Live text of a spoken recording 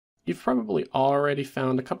You've probably already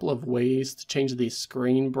found a couple of ways to change the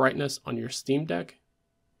screen brightness on your Steam Deck,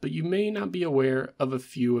 but you may not be aware of a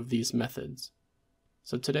few of these methods.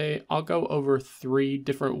 So today I'll go over 3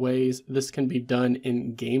 different ways this can be done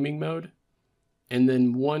in gaming mode, and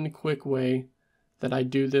then one quick way that I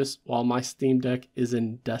do this while my Steam Deck is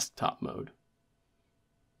in desktop mode.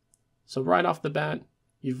 So right off the bat,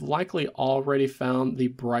 you've likely already found the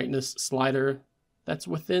brightness slider that's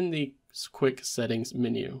within the quick settings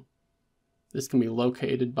menu. This can be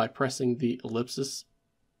located by pressing the Ellipse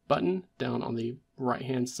button down on the right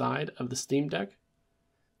hand side of the Steam Deck.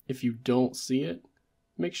 If you don't see it,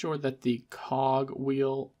 make sure that the Cog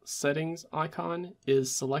Wheel Settings icon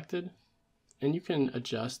is selected, and you can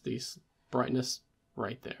adjust the brightness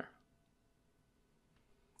right there.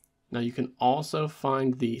 Now you can also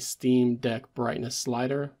find the Steam Deck brightness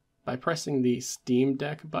slider by pressing the Steam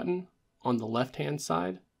Deck button on the left hand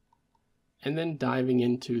side and then diving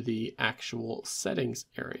into the actual settings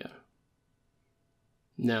area.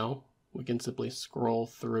 Now we can simply scroll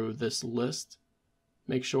through this list,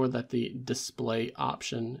 make sure that the display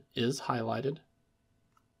option is highlighted,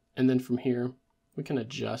 and then from here we can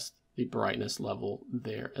adjust the brightness level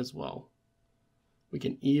there as well. We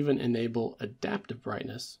can even enable adaptive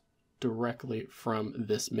brightness directly from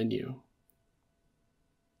this menu.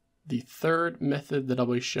 The third method that I'll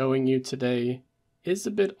be showing you today is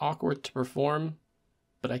a bit awkward to perform,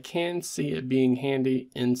 but I can see it being handy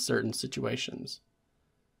in certain situations.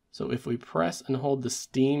 So if we press and hold the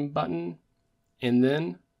Steam button and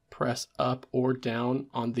then press up or down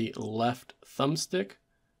on the left thumbstick,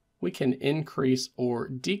 we can increase or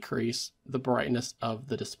decrease the brightness of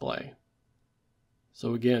the display.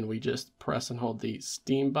 So again, we just press and hold the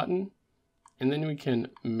Steam button, and then we can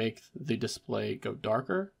make the display go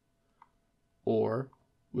darker, or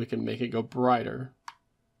we can make it go brighter.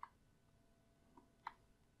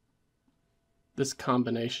 This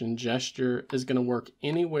combination gesture is going to work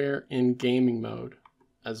anywhere in gaming mode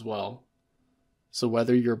as well. So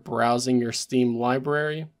whether you're browsing your Steam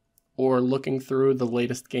library or looking through the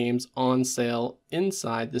latest games on sale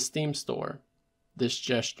inside the Steam store, this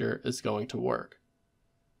gesture is going to work.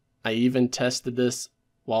 I even tested this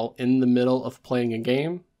while in the middle of playing a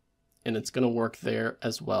game, and it's going to work there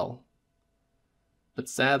as well. But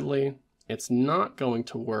sadly, it's not going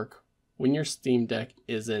to work when your Steam Deck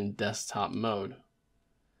is in desktop mode.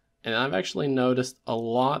 And I've actually noticed a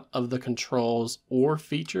lot of the controls or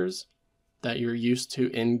features that you're used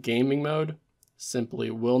to in gaming mode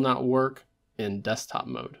simply will not work in desktop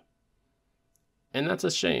mode. And that's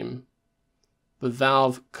a shame. But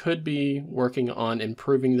Valve could be working on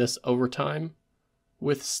improving this over time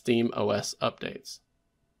with SteamOS updates.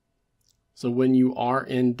 So when you are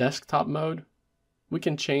in desktop mode, we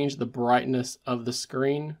can change the brightness of the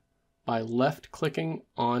screen by left-clicking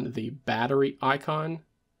on the battery icon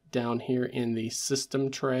down here in the system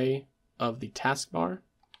tray of the taskbar.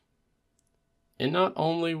 And not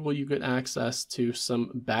only will you get access to some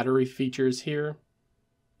battery features here,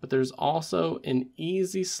 but there's also an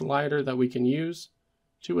easy slider that we can use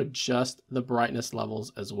to adjust the brightness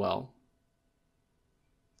levels as well.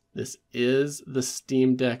 This is the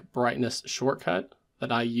Steam Deck brightness shortcut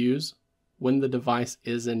that I use when the device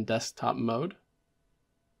is in desktop mode.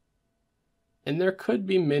 And there could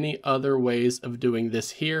be many other ways of doing this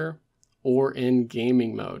here or in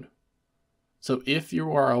gaming mode. So if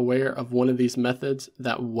you are aware of one of these methods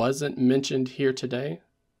that wasn't mentioned here today,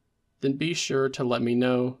 then be sure to let me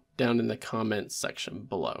know down in the comments section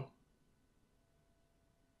below.